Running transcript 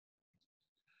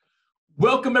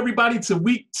Welcome everybody to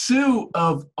week 2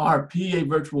 of our PA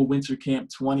Virtual Winter Camp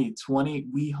 2020.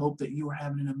 We hope that you are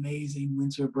having an amazing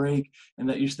winter break and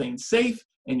that you're staying safe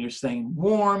and you're staying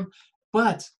warm.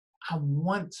 But I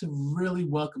want to really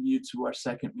welcome you to our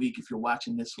second week. If you're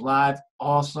watching this live,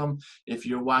 awesome. If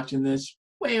you're watching this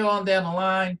way on down the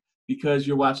line because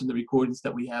you're watching the recordings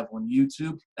that we have on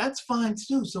YouTube, that's fine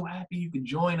too. So happy you can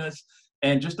join us.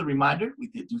 And just a reminder, we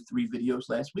did do 3 videos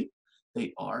last week.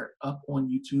 They are up on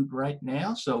YouTube right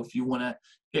now. So if you want to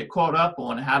get caught up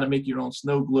on how to make your own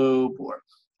snow globe or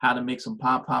how to make some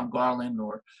pom-pom garland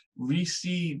or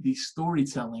re-see the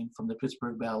storytelling from the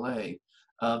Pittsburgh Ballet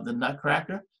of the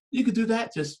Nutcracker, you could do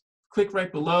that. Just click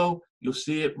right below. You'll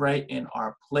see it right in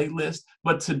our playlist.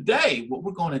 But today, what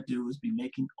we're going to do is be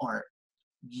making art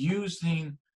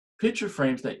using picture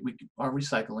frames that we are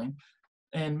recycling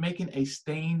and making a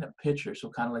stained picture, so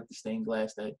kind of like the stained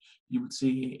glass that you would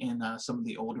see in some of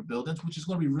the older buildings, which is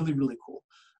going to be really, really cool.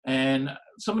 And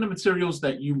some of the materials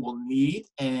that you will need,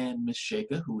 and Miss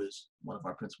Shaka, who is one of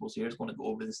our principals here, is going to go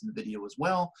over this in the video as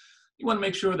well. You want to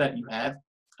make sure that you have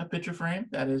a picture frame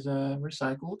that is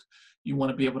recycled. You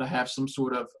want to be able to have some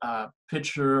sort of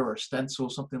picture or stencil,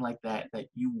 something like that, that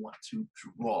you want to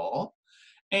draw.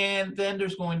 And then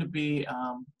there's going to be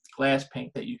glass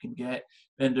paint that you can get.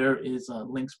 Then there is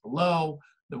links below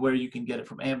where you can get it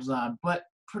from Amazon, but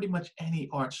pretty much any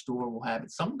art store will have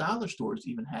it. Some dollar stores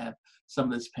even have some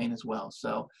of this paint as well.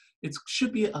 So it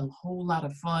should be a whole lot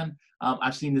of fun.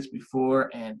 I've seen this before,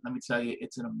 and let me tell you,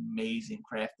 it's an amazing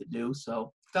craft to do.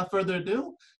 So without further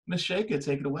ado, Miss Shaka,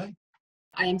 take it away.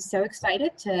 I am so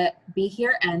excited to be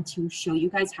here and to show you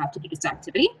guys how to do this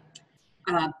activity.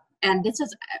 And this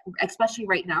is, especially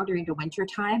right now during the winter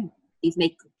time, these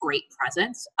make great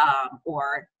presents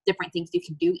or different things you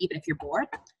can do even if you're bored.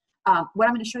 What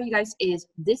I'm going to show you guys is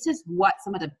this is what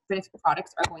some of the finished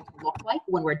products are going to look like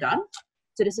when we're done.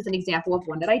 So this is an example of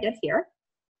one that I did here.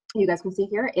 You guys can see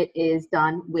here it is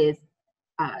done with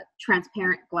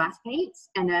transparent glass paints,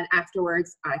 and then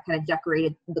afterwards I kind of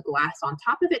decorated the glass on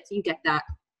top of it so you get that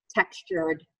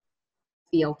textured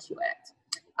feel to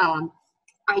it.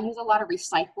 I use a lot of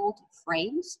recycled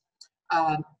frames.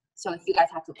 So if you guys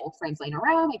have some old frames laying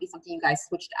around, maybe something you guys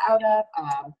switched out of,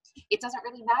 it doesn't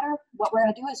really matter. What we're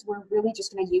gonna do is we're really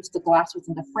just gonna use the glass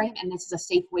within the frame, and this is a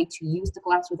safe way to use the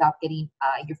glass without getting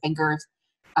your fingers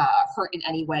hurt in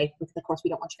any way, because of course we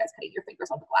don't want you guys cutting your fingers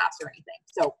on the glass or anything.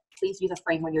 So please use a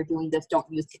frame when you're doing this. Don't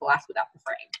use the glass without the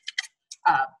frame.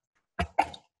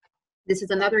 This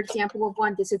is another example of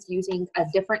one. This is using a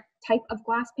different type of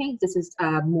glass paint. This is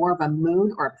more of a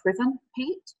moon or a prism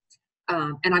paint.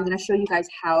 And I'm going to show you guys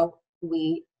how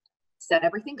we set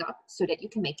everything up so that you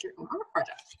can make your own art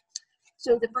project.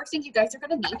 So the first thing you guys are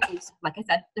going to need is, like I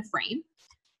said, the frame.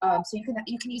 So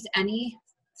you can use any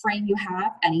frame you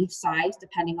have, any size,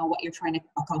 depending on what you're trying to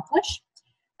accomplish.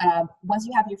 Once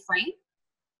you have your frame,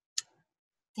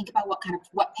 think about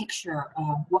what picture,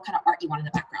 what kind of art you want in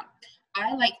the background.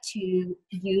 I like to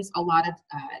use a lot of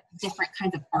different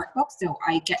kinds of art books. So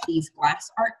I get these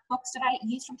glass art books that I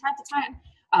use from time to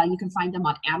time. You can find them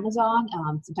on Amazon.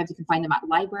 Sometimes you can find them at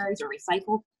libraries or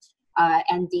recycled.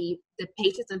 And the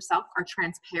pages themselves are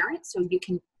transparent, so you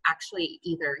can actually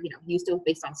either use those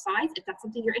based on size if that's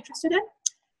something you're interested in.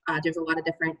 There's a lot of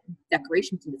different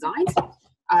decorations and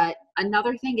designs.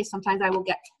 Another thing is sometimes I will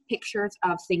get pictures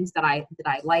of things that I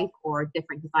like or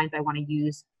different designs I want to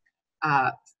use.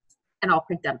 And I'll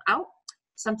print them out.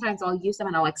 Sometimes I'll use them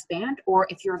and I'll expand, or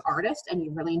if you're an artist and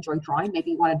you really enjoy drawing, maybe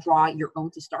you want to draw your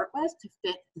own to start with to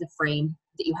fit the frame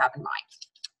that you have in mind.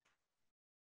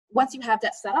 Once you have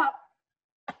that set up,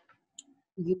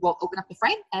 you will open up the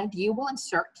frame and you will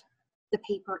insert the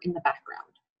paper in the background.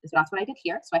 So that's what I did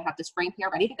here. So I have this frame here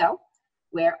ready to go,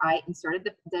 where I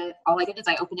inserted all I did is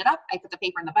I opened it up, I put the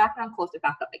paper in the background, closed it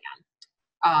back up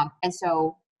again. And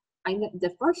so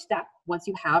the first step, once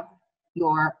you have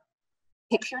your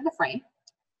picture in the frame,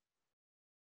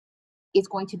 is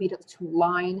going to be to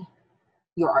line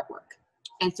your artwork.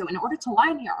 And so in order to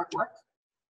line your artwork,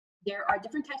 there are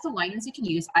different types of liners you can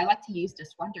use. I like to use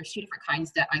this one. There's 2 different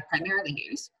kinds that I primarily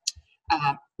use.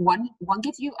 One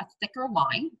gives you a thicker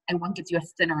line and one gives you a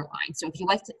thinner line. So if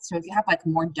you have like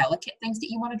more delicate things that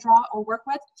you want to draw or work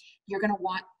with, you're going to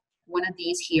want one of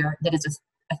these here that is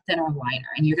a thinner liner.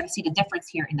 And you're going to see the difference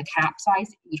here in the cap size.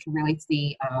 You can really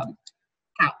see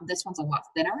how this one's a lot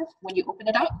thinner when you open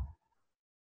it up.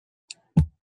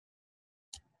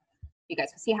 You guys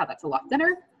can see how that's a lot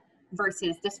thinner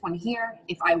versus this one here.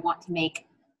 If I want to make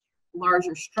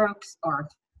larger strokes or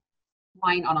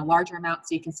line on a larger amount,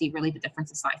 so you can see really the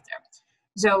difference in size there.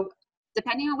 So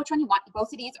depending on which one you want,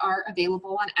 both of these are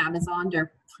available on Amazon.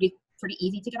 They're pretty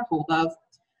easy to get a hold of.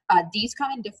 These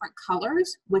come in different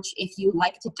colors, which if you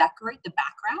like to decorate the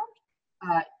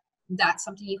background, that's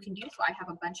something you can do. So I have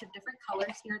a bunch of different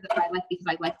colors here that I like because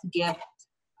I like to give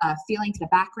feeling to the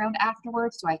background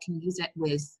afterwards, so I can use it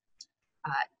with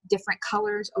different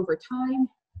colors over time.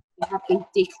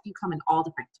 They do come in all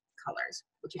different colors,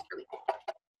 which is really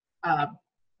cool.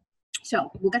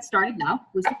 So we'll get started now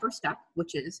with the first step,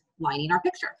 which is lining our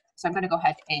picture. So I'm going to go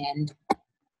ahead and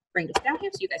bring this down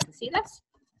here so you guys can see this.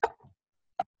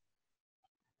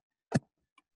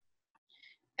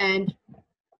 And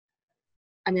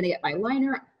I'm going to get my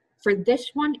liner. For this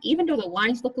one, even though the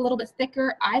lines look a little bit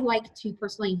thicker, I like to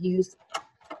personally use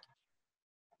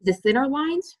the thinner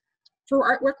lines for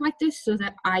artwork like this so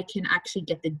that I can actually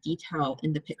get the detail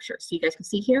in the picture. So you guys can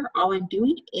see here, all I'm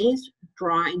doing is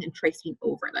drawing and tracing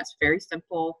over. That's very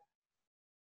simple.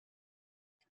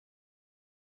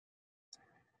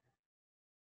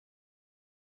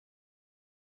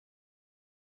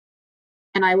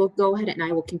 And I will go ahead and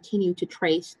I will continue to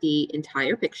trace the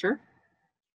entire picture.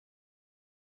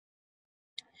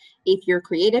 If you're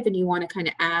creative and you want to kind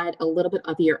of add a little bit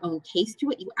of your own taste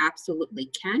to it, you absolutely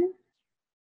can.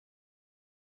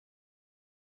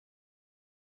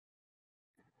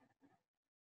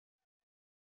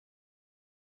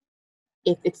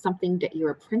 If it's something that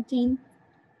you're printing,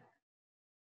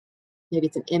 maybe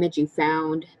it's an image you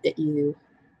found that you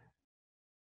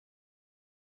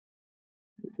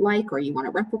like or you want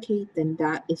to replicate, then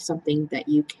that is something that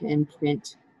you can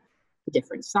print to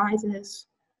different sizes.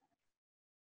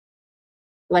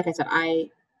 Like I said, I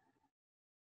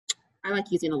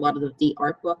like using a lot of the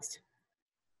art books.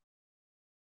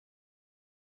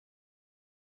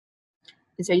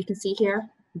 And so you can see here,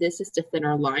 this is the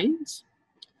thinner lines.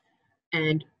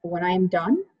 And when I'm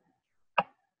done,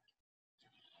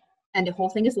 and the whole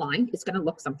thing is lined, it's going to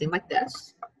look something like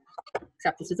this,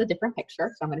 except this is a different picture.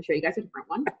 So I'm going to show you guys a different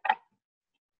one.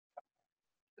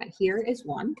 And here is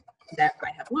one that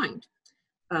I have lined.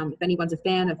 If anyone's a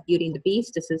fan of Beauty and the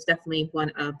Beast, this is definitely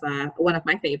one of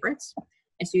my favorites.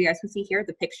 And so you guys can see here,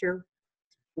 the picture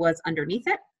was underneath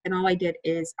it. And all I did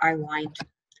is I lined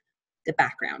the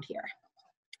background here.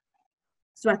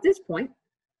 So at this point,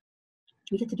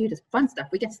 we get to do this fun stuff.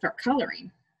 We get to start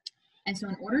coloring. And so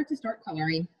in order to start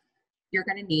coloring, you're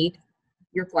going to need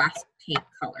your glass paint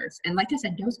colors. And like I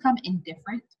said, those come in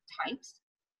different types.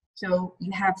 So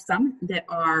you have some that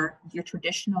are your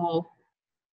traditional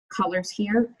colors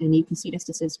here, and you can see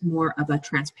this is more of a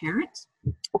transparent.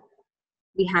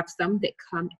 We have some that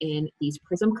come in these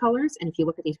prism colors, and if you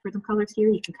look at these prism colors here,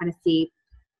 you can kind of see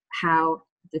how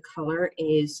the color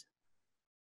is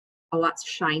a lot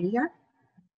shinier.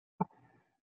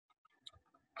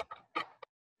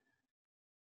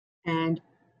 And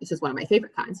this is one of my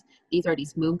favorite kinds. These are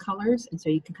these moon colors, and so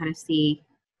you can kind of see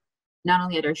not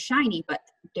only are they shiny, but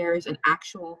there's an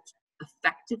actual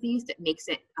effect to these that makes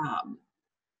it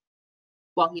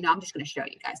well, you know, I'm just going to show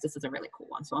you guys. This is a really cool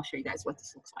one, so I'll show you guys what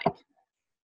this looks like.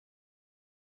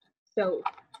 So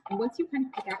once you kind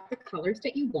of pick out the colors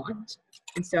that you want,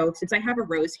 and so since I have a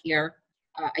rose here,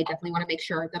 I definitely want to make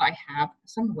sure that I have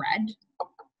some red.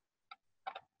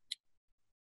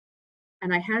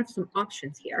 And I have some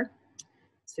options here.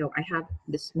 So I have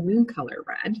this moon color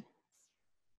red,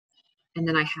 and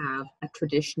then I have a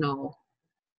traditional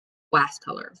glass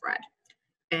color of red.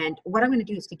 And what I'm going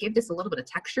to do is to give this a little bit of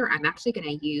texture, I'm actually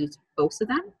going to use both of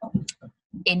them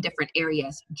in different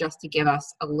areas just to give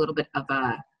us a little bit of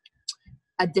a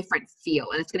different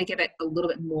feel. And it's going to give it a little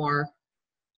bit more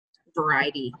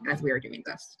variety as we are doing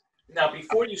this. Now,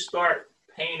 before you start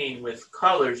painting with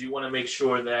colors, you want to make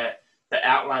sure that the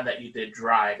outline that you did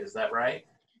dried. Is that right?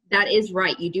 That is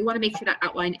right. You do want to make sure that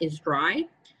outline is dry.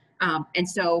 And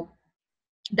so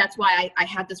that's why I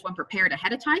had this one prepared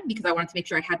ahead of time, because I wanted to make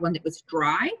sure I had one that was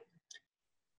dry.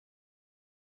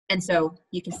 And so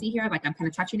you can see here, like I'm kind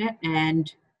of touching it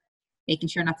and making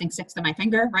sure nothing sticks to my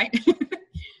finger, right?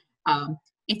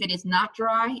 If it is not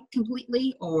dry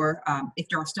completely, or if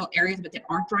there are still areas of it that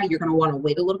aren't dry, you're going to want to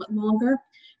wait a little bit longer.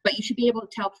 But you should be able to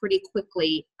tell pretty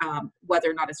quickly whether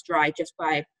or not it's dry just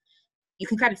by, you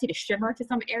can kind of see the shimmer to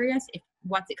some areas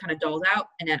once it kind of dulls out,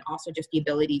 and then also just the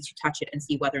ability to touch it and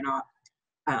see whether or not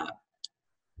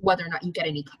you get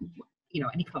any,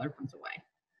 any color comes away.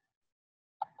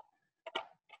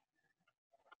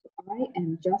 I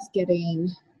am just trying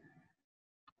to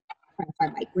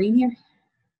find my green here.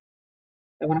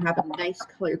 I want to have a nice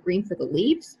color green for the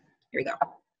leaves. Here we go.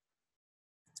 All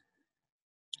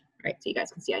right, so you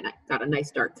guys can see I got a nice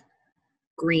dark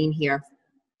green here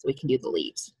so we can do the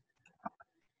leaves.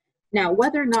 Now,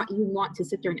 whether or not you want to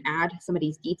sit there and add some of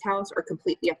these details are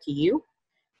completely up to you.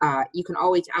 You can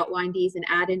always outline these and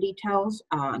add in details.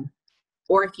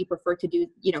 Or if you prefer to do,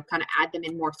 kind of add them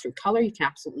in more through color, you can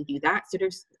absolutely do that. So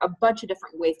there's a bunch of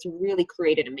different ways to really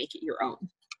create it and make it your own.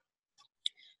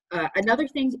 Another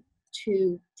thing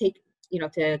to take,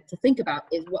 to think about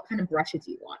is what kind of brushes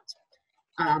you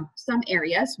want. Some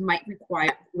areas might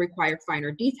require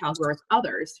finer details, whereas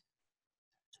others,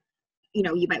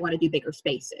 you might want to do bigger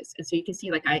spaces. And so you can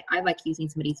see, like, I like using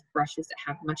some of these brushes that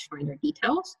have much finer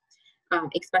details,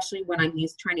 especially when I'm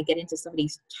trying to get into some of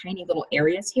these tiny little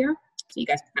areas here. So you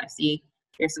guys can kind of see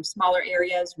there's some smaller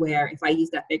areas where if I use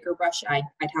that bigger brush, I'd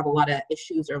have a lot of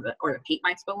issues, or the paint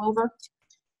might spill over,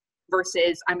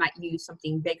 versus I might use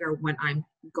something bigger when I'm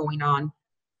going on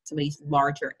some of these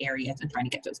larger areas and trying to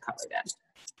get those colored in.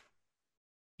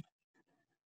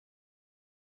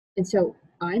 And so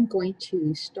I'm going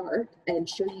to start and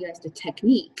show you guys the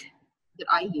technique that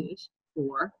I use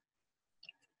for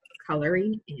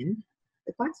coloring in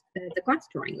the glass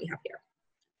drawing we have here.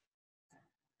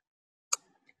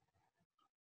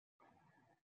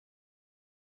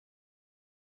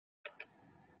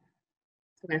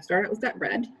 So I'm going to start out with that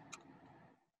red.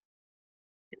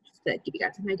 Just to give you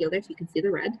guys an idea there so you can see the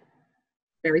red.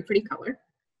 Very pretty color.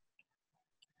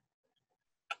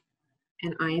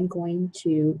 And I am going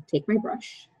to take my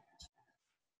brush.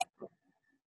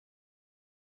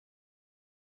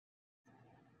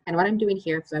 And what I'm doing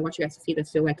here, because I want you guys to see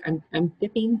this, so like I'm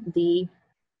dipping the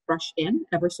brush in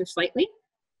ever so slightly.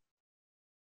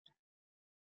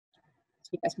 So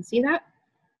you guys can see that.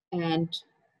 And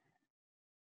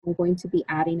I'm going to be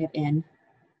adding it in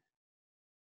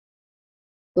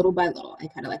little by little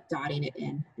and kind of like dotting it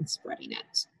in and spreading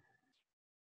it.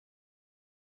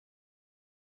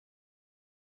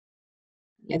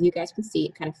 As you guys can see,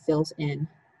 it kind of fills in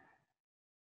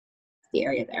the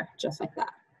area there, just like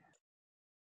that.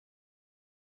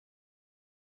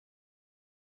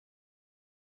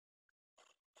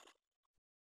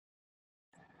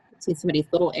 See some of these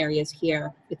little areas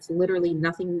here. It's literally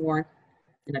nothing more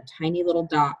than a tiny little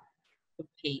dot of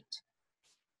paint.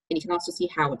 And you can also see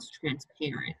how it's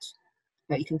transparent.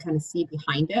 You can kind of see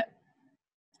behind it.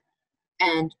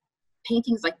 And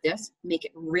paintings like this make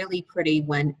it really pretty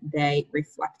when they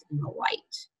reflect in the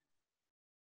light.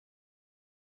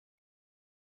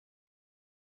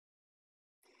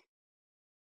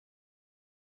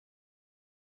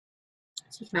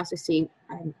 So you can also see,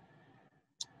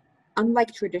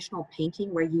 unlike traditional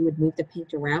painting where you would move the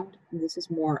paint around, this is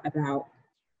more about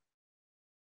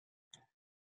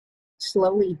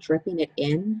slowly dripping it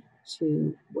in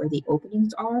to where the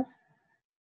openings are,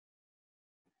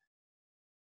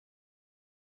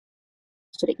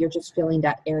 so that you're just filling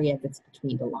that area that's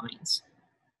between the lines.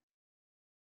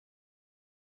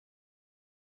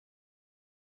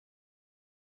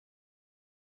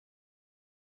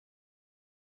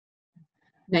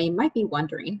 Now you might be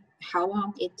wondering how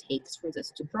long it takes for this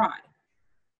to dry.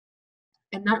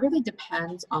 And that really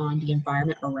depends on the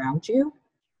environment around you.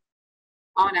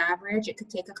 On average, it could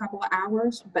take a couple of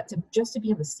hours, but just to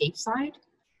be on the safe side,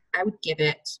 I would give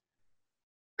it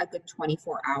a good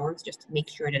 24 hours just to make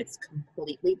sure that it's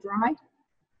completely dry.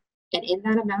 And in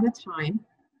that amount of time,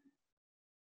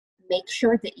 make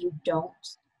sure that you don't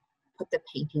put the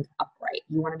painting upright.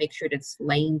 You want to make sure that it's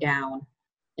laying down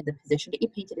in the position that you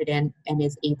painted it in and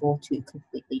is able to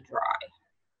completely dry.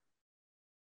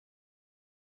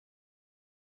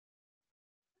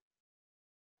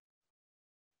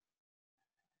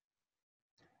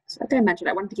 So like I mentioned,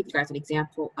 I wanted to give you guys an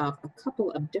example of a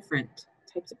couple of different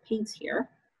types of paints here.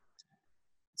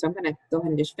 So I'm going to go ahead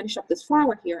and just finish up this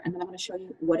flower here, and then I'm going to show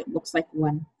you what it looks like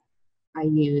when I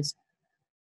use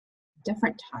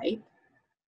different type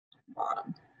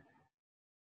bottom.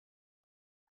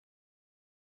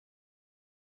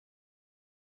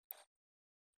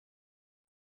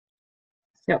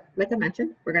 So like I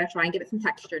mentioned, we're going to try and give it some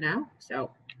texture now.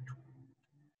 So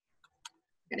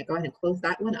I'm going to go ahead and close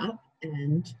that one up,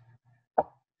 and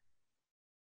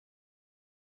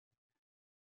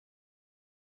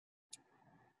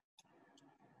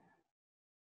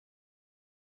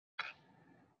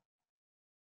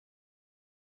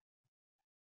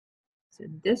so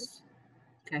this,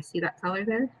 can I see that color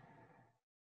there?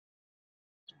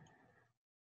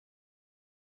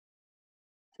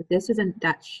 So this isn't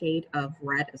that shade of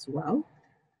red as well,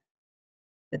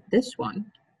 but this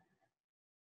one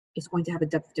is going to have a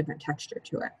different texture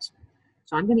to it.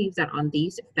 So I'm going to use that on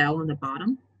these that fell on the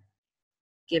bottom,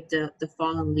 give the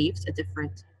fallen leaves a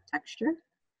different texture.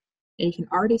 And you can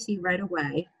already see right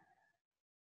away,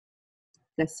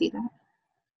 let's see that?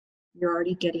 You're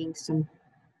already getting some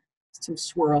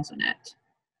swirls in it.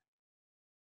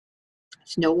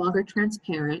 It's no longer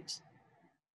transparent.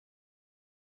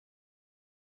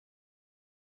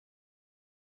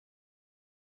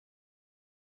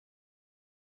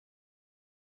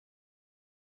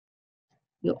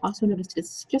 You'll also notice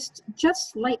it's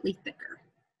just slightly thicker.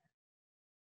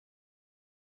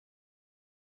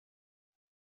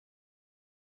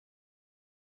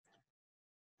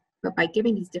 But by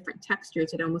giving these different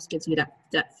textures, it almost gives you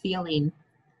that feeling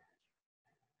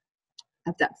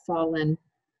of that fallen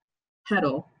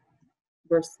petal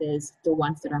versus the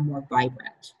ones that are more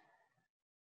vibrant.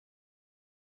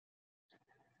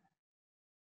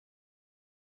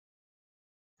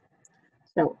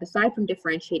 So aside from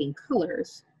differentiating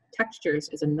colors, textures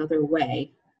is another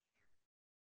way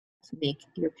to make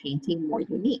your painting more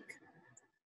unique,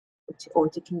 or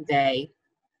to convey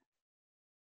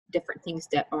different things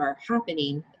that are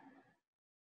happening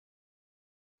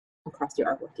across the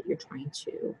artwork that you're trying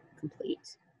to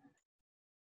complete.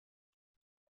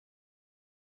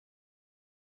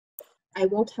 I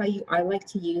will tell you, I like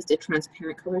to use the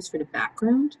transparent colors for the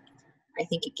background. I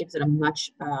think it gives it a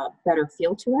much better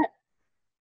feel to it.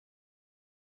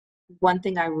 One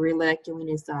thing I really like doing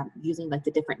is using like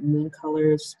the different moon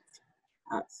colors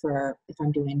for if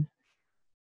I'm doing,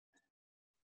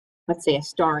 let's say, a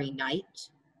starry night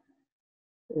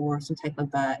or some type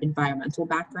of environmental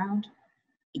background.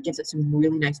 It gives it some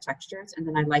really nice textures. And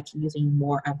then I like using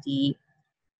more of the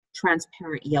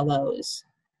transparent yellows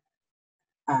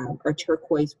or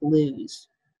turquoise blues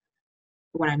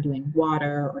when I'm doing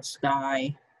water or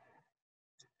sky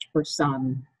or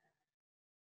sun,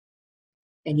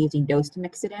 and using those to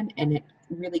mix it in, and it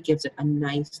really gives it a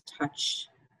nice touch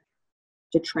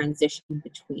to transition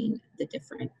between the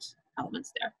different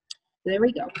elements there. So there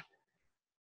we go.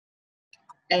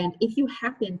 And if you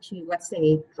happen to, let's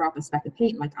say, drop a speck of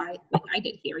paint like I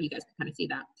did here, you guys can kind of see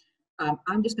that.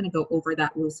 I'm just going to go over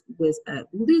that with a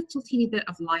little teeny bit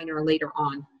of liner later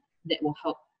on that will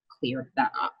help clear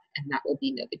that up, and that will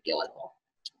be no big deal at all.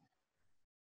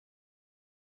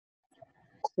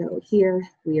 So here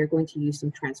we are going to use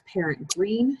some transparent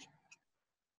green. You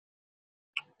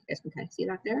guys can kind of see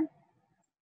that there. I'm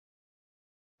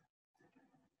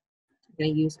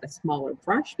going to use a smaller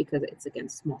brush because it's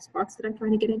against small spots that I'm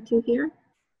trying to get into here.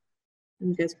 And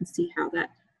you guys can see how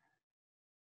that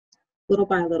little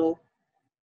by little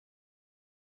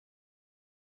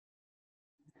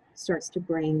starts to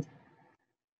bring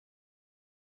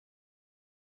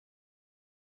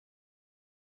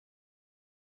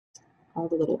all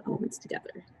the little elements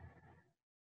together.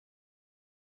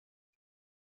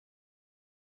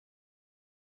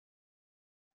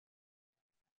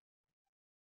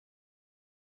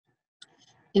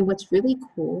 And what's really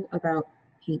cool about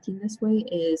painting this way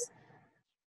is,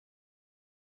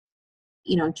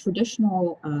 you know,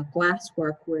 traditional glass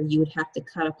work where you would have to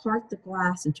cut apart the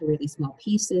glass into really small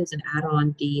pieces and add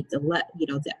on the lead, you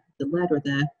know, the lead or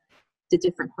the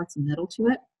different parts of metal to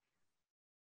it.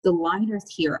 The liners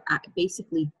here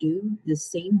basically do the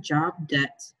same job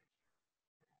that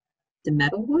the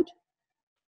metal would,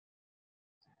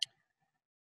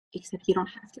 except you don't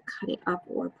have to cut it up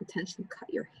or potentially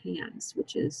cut your hands,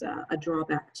 which is a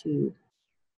drawback to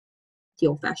the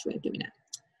old-fashioned way of doing it.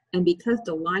 And because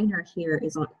the liner here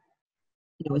is on,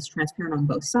 you know, is transparent on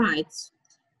both sides,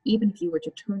 even if you were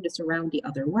to turn this around the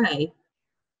other way,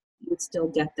 you would still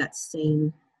get that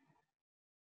same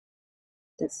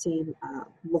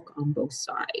look on both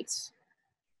sides.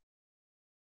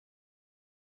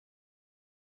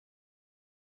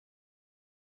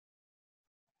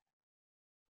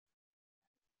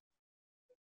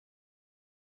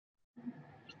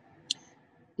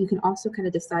 You can also kind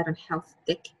of decide on how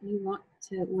thick you want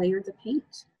to layer the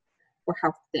paint or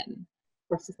how thin. Of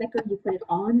course, the thicker you put it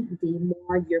on, the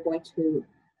more you're going to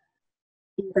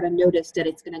notice that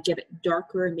it's going to give it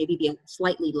darker and maybe be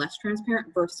slightly less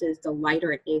transparent, versus the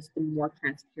lighter it is, the more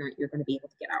transparent you're going to be able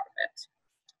to get out of it.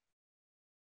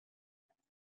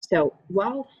 So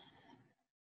while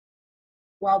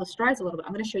this dries a little bit,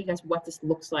 I'm going to show you guys what this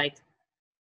looks like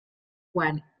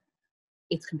when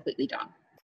it's completely done.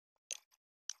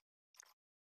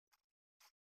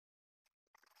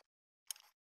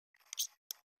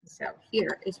 So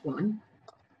here is one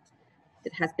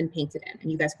that has been painted in,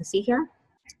 and you guys can see here,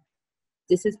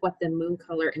 this is what the moon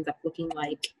color ends up looking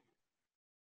like.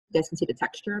 You guys can see the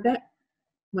texture of it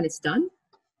when it's done.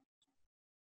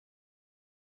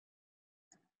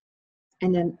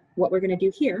 And then what we're going to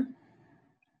do here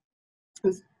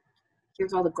is,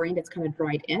 here's all the grain that's kind of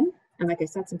dried in. And like I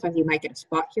said, sometimes you might get a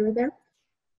spot here or there.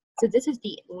 So this is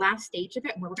the last stage of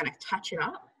it where we're going to touch it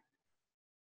up.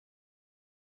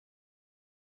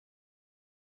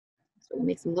 So we'll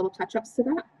make some little touch-ups to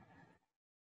that.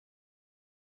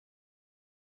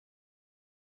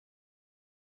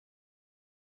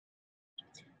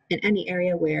 In any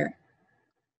area where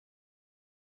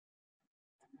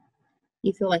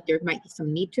you feel like there might be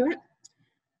some need to it,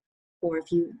 or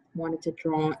if you wanted to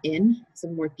draw in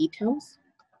some more details.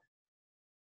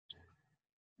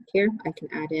 Here, I can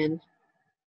add in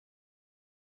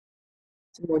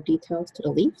some more details to the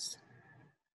leaves.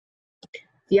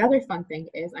 The other fun thing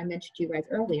is, I mentioned to you guys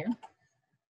earlier,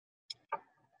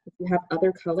 if you have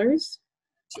other colors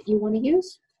that you want to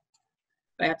use,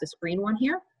 I have this green one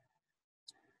here,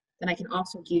 then I can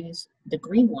also use the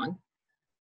green one.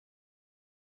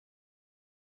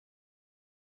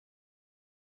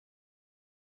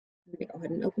 Let me go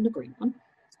ahead and open the green one.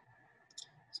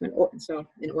 So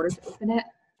in order to open it,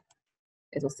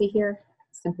 as you'll see here,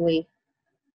 simply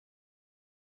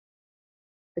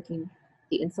clicking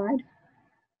the inside,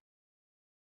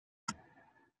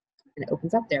 and it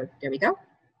opens up there. There we go.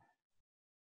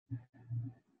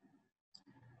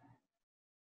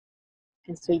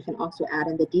 And so you can also add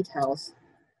in the details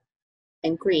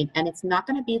in green, and it's not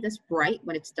going to be this bright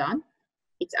when it's done.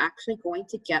 It's actually going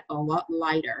to get a lot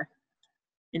lighter,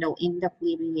 and it'll end up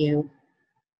leaving you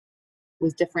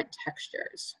with different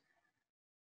textures.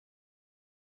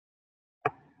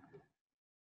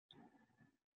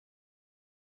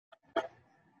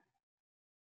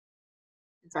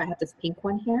 And so I have this pink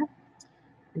one here,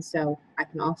 and so I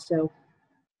can also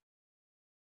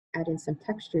add in some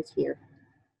textures here.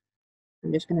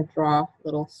 I'm just going to draw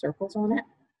little circles on it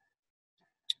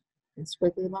and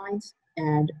squiggly lines,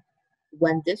 and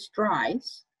when this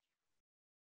dries,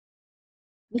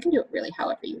 you can do it really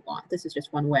however you want. This is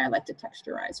just one way I like to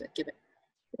texturize it, give it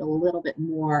a little bit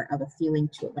more of a feeling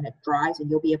to it when it dries, and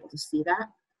you'll be able to see that.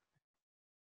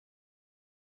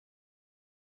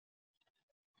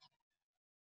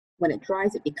 When it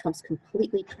dries, it becomes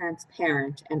completely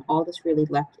transparent, and all that's really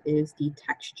left is the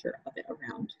texture of it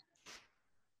around.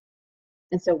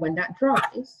 And so when that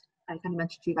dries, I kind of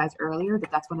mentioned to you guys earlier that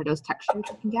that's one of those textures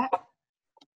you can get.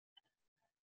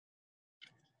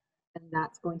 And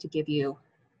that's going to give you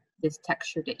this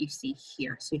texture that you see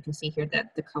here. So you can see here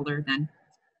that the color then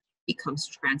becomes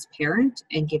transparent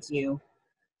and gives you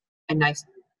a nice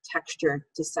texture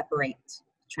to separate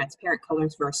transparent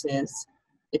colors versus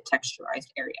the texturized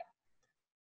area.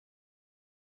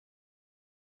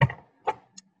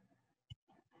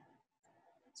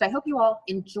 So I hope you all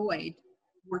enjoyed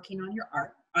working on your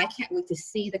art. I can't wait to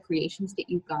see the creations that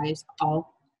you guys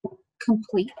all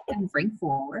complete and bring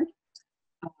forward.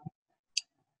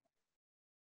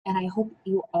 And I hope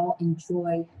you all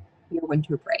enjoy your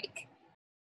winter break.